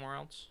from somewhere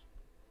else.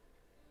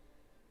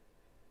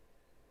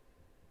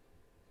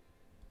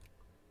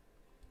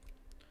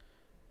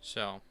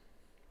 So,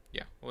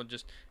 yeah, well,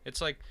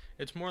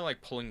 it's more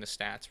like pulling the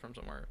stats from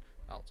somewhere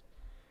else.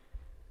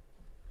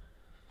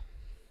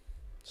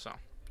 So,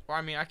 or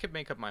I mean, I could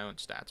make up my own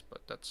stats,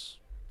 but it's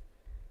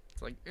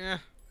like, you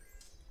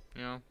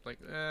know, like,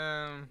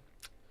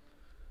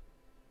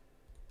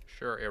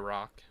 sure,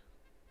 Iraq.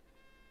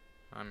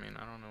 I mean,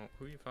 I don't know,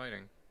 who are you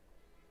fighting?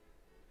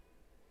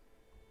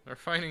 They're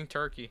fighting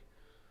Turkey.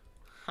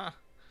 Ha,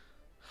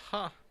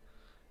 ha.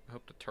 I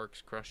hope the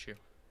Turks crush you.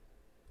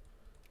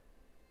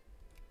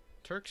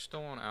 Turks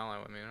still won't ally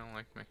with me. They don't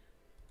like me.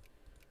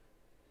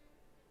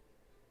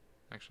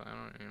 Actually, I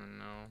don't even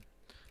know.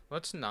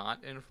 Let's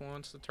not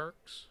influence the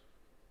Turks.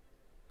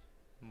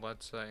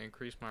 Let's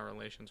increase my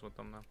relations with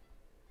them, though.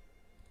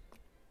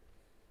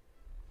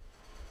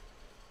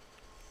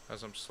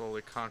 As I'm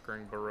slowly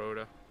conquering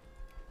Baroda.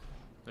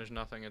 There's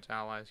nothing its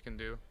allies can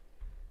do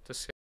to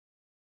save.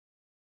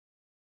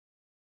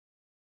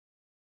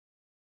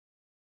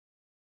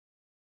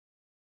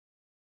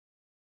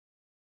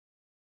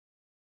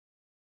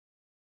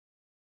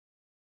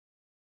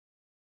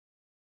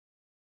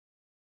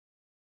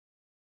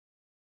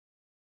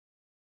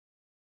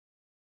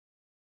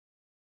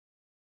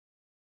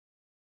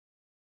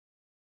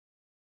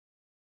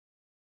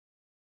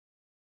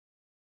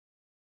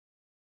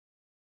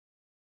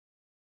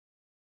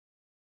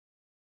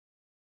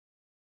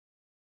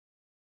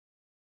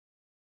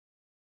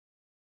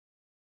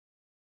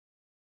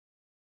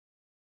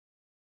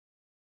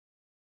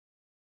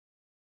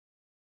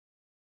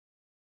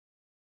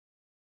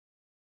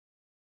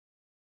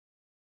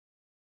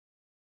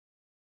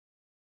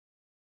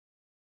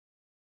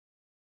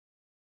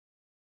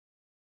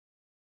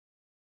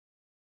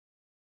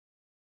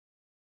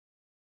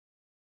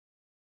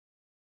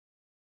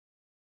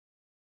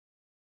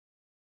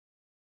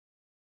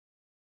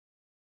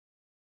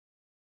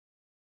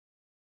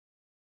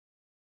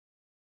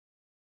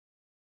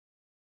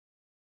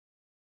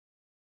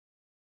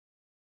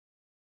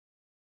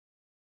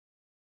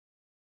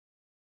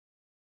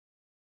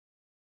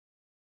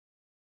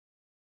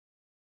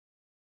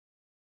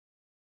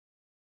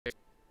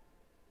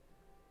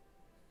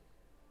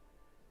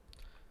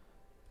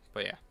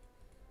 But yeah.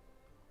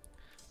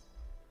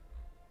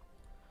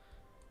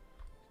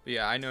 But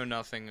yeah, I know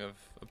nothing of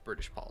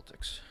British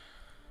politics.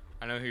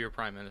 I know who your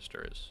prime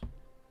minister is,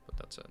 but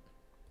that's it.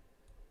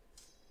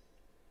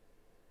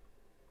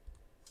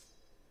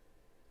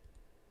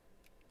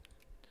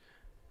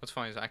 What's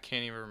funny is I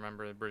can't even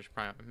remember the British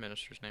prime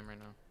minister's name right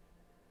now,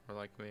 or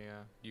like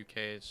the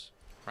UK's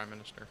prime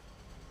minister.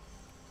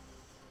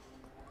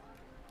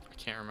 I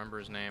can't remember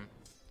his name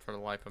for the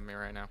life of me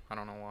right now. I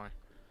don't know why.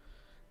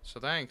 So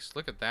thanks.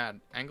 Look at that.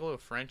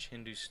 Anglo-French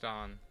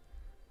Hindustan,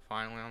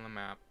 finally on the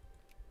map.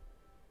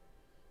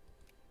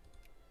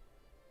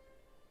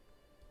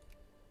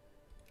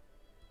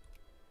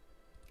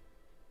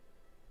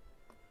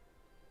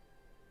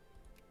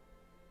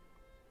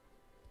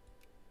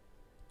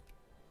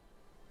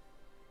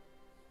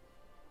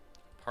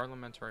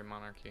 Parliamentary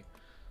monarchy.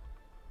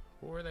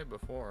 Who were they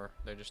before?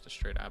 They're just a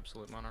straight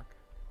absolute monarch?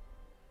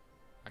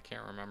 I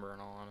can't remember in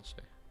all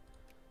honesty.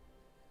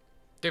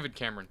 David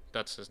Cameron,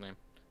 that's his name.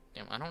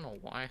 Damn, I don't know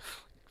why I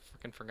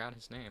fucking forgot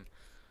his name.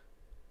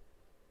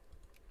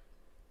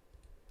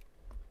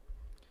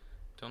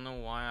 Don't know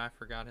why I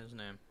forgot his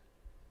name.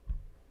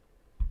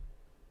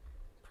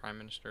 Prime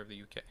Minister of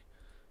the UK.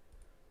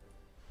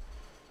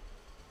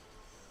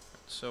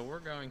 So we're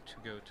going to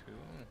go to...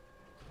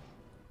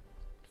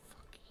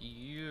 Fuck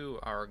you,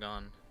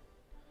 Aragon.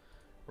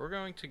 We're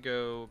going to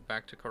go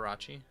back to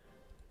Karachi.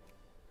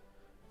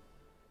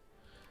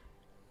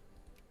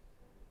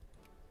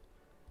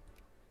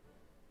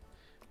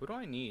 What do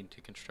I need to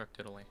construct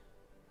Italy?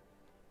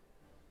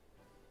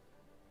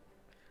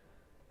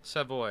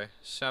 Savoy.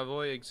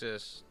 Savoy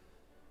exists.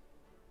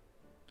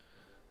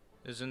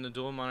 Is in the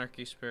dual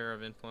monarchy sphere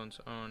of influence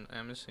own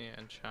embassy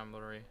and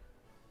chamblery.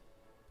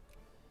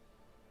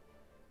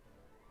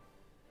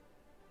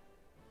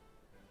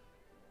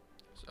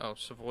 Oh,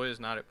 Savoy is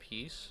not at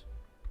peace?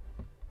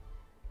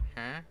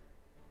 Huh?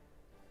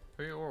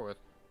 Who are you at war with?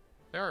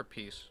 They are at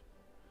peace.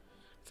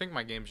 I think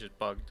my game's just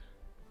bugged.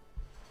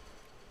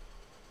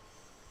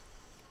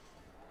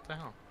 What the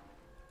hell?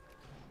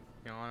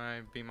 You don't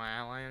want to be my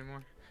ally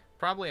anymore?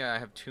 Probably I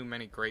have too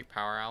many great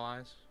power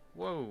allies.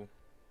 Whoa.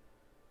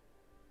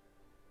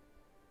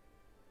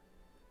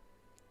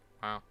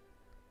 Wow.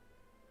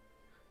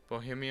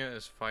 Bohemia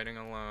is fighting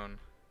alone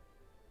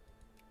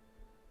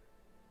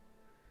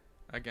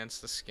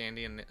against the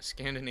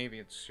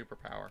Scandinavian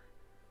superpower.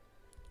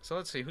 So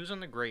let's see, who's on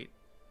the Great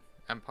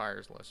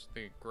Empires list,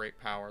 the Great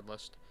Power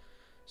list?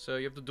 So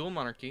you have the dual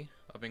monarchy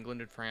of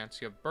England and France.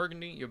 You have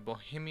Burgundy, you have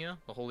Bohemia,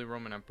 the Holy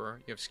Roman Emperor.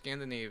 You have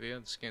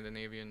Scandinavia,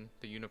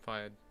 the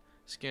unified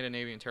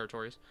Scandinavian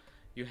territories.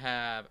 You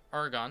have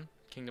Aragon,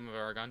 Kingdom of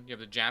Aragon. You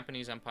have the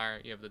Japanese Empire.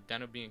 You have the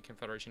Danubian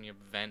Confederation. You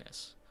have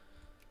Venice.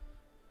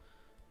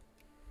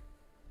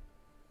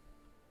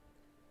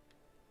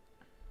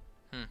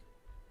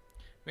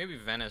 Maybe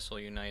Venice will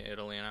unite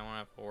Italy and I won't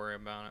have to worry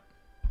about it.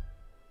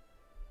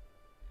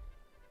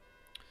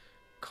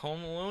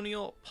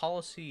 Colonial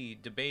policy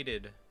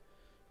debated.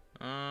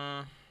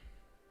 Let's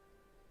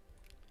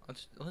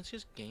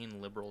just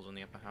gain liberals in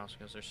the upper house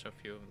because there's so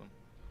few of them.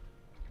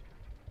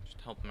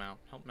 Just help them out.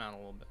 Help them out a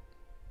little bit.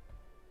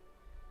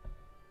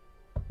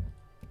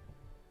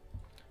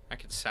 I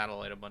could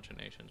satellite a bunch of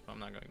nations, but I'm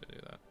not going to do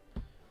that.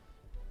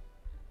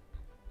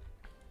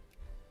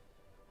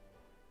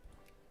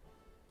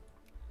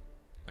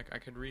 Like I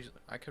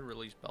could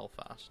release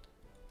Belfast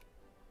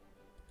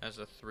as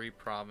a 4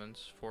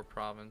 province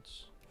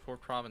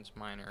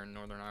minor in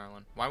Northern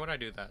Ireland. Why would I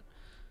do that?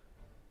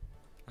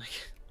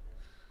 Like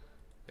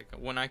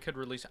when I could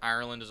release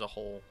Ireland as a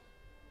whole.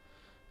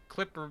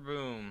 Clipper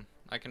boom.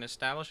 I can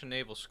establish a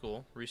naval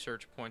school.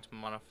 Research points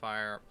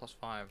modifier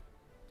 +5.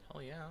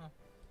 Hell yeah.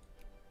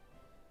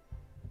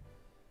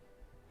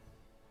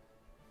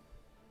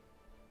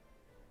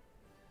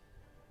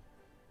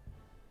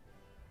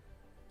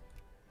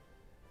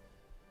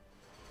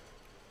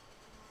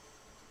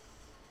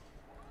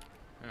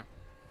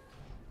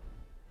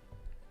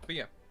 But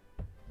yeah.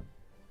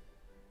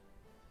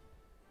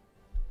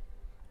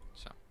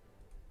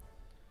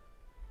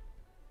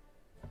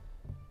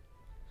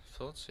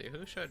 So let's see.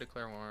 Who should I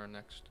declare war on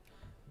next?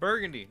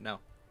 Burgundy. No.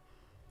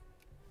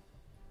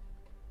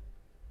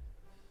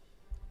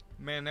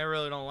 Man, they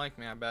really don't like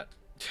me, I bet.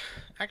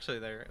 Actually,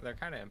 they're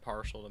kind of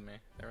impartial to me.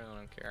 They really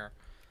don't care.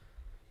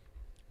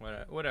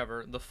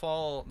 Whatever.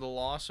 The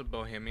loss of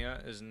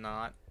Bohemia is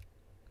not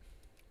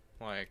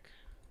like,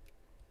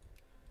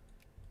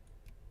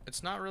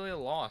 it's not really a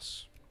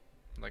loss.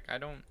 Like I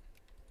don't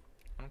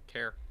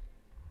care.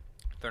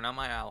 They're not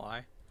my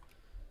ally.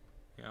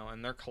 You know,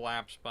 and they're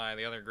collapsed by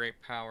the other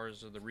great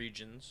powers of the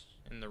regions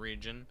in the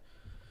region.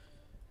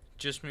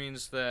 Just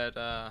means that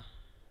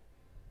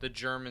the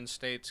German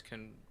states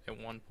can at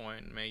one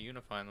point may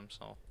unify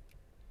themselves.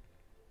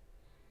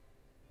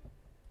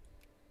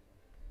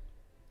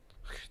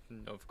 Look at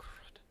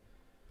Novgorod.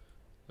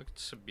 Look at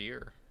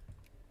Sibir.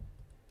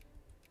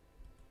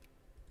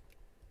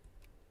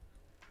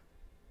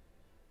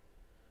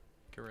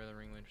 Get rid of the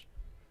ringleaders.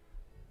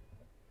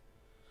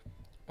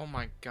 Oh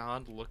my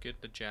god, look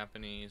at the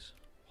Japanese.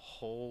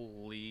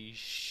 Holy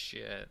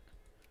shit.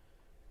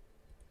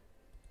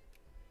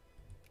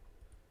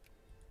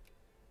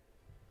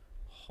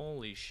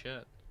 Holy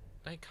shit.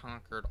 They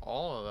conquered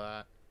all of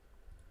that.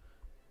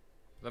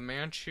 The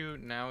Manchu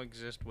now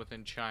exist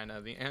within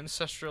China. The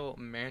ancestral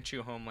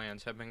Manchu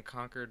homelands have been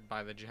conquered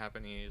by the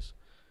Japanese.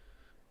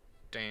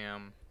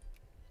 Damn.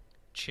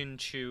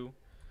 Chinchu,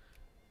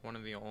 one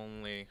of the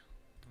only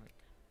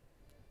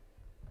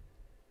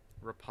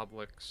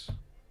republics,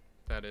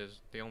 that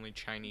is the only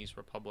Chinese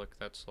republic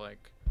that's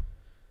like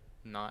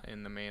not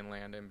in the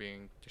mainland and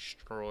being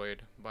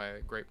destroyed by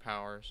great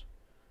powers.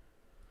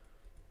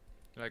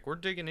 Like we're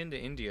digging into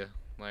India,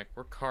 like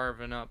we're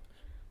carving up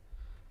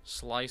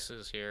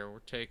slices here. We're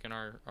taking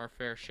our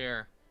fair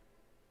share.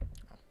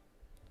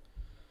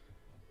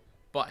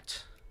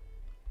 But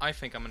I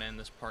think I'm gonna end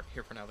this part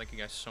here for now. Thank you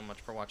guys so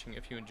much for watching.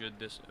 If you enjoyed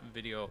this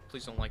video,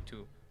 please don't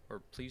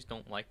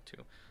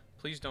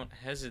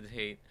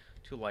hesitate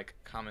to like,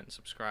 comment, and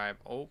subscribe.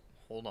 Oh,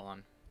 hold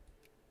on.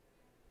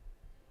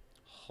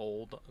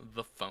 Hold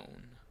the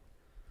phone.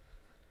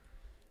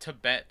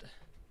 Tibet.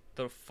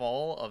 The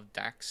fall of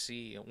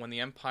Daxi. When the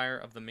empire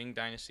of the Ming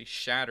dynasty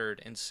shattered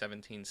in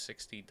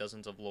 1760,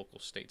 dozens of local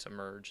states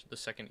emerged. The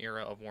second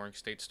era of warring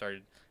states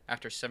started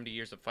After 70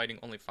 years of fighting,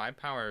 only 5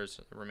 powers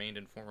remained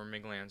in former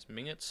Ming lands.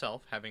 Ming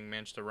itself, having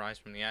managed to rise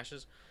from the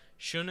ashes,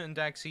 Shun and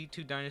Daxi,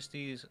 2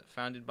 dynasties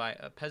founded by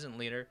a peasant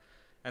leader,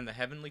 and the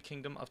Heavenly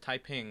Kingdom of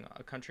Taiping,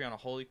 a country on a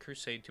holy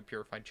crusade to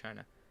purify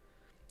China.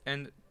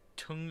 And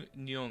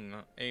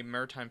Tungnyung, a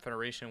maritime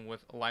federation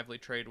with lively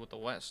trade with the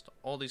West.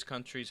 All these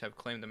countries have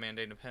claimed the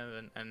mandate of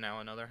heaven, and now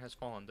another has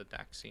fallen, the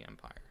Daxi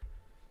Empire.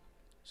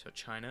 So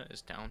China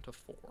is down to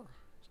 4.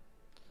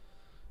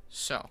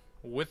 So,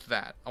 with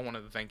that, I want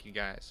to thank you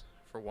guys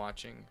for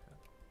watching,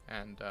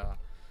 and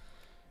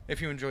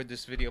if you enjoyed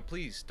this video,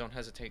 please don't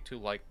hesitate to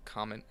like,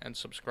 comment, and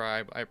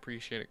subscribe. I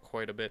appreciate it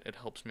quite a bit. It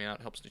helps me out,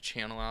 it helps the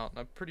channel out, and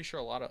I'm pretty sure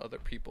a lot of other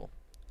people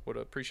would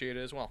appreciate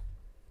it as well.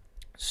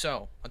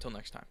 So, until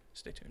next time,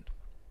 stay tuned.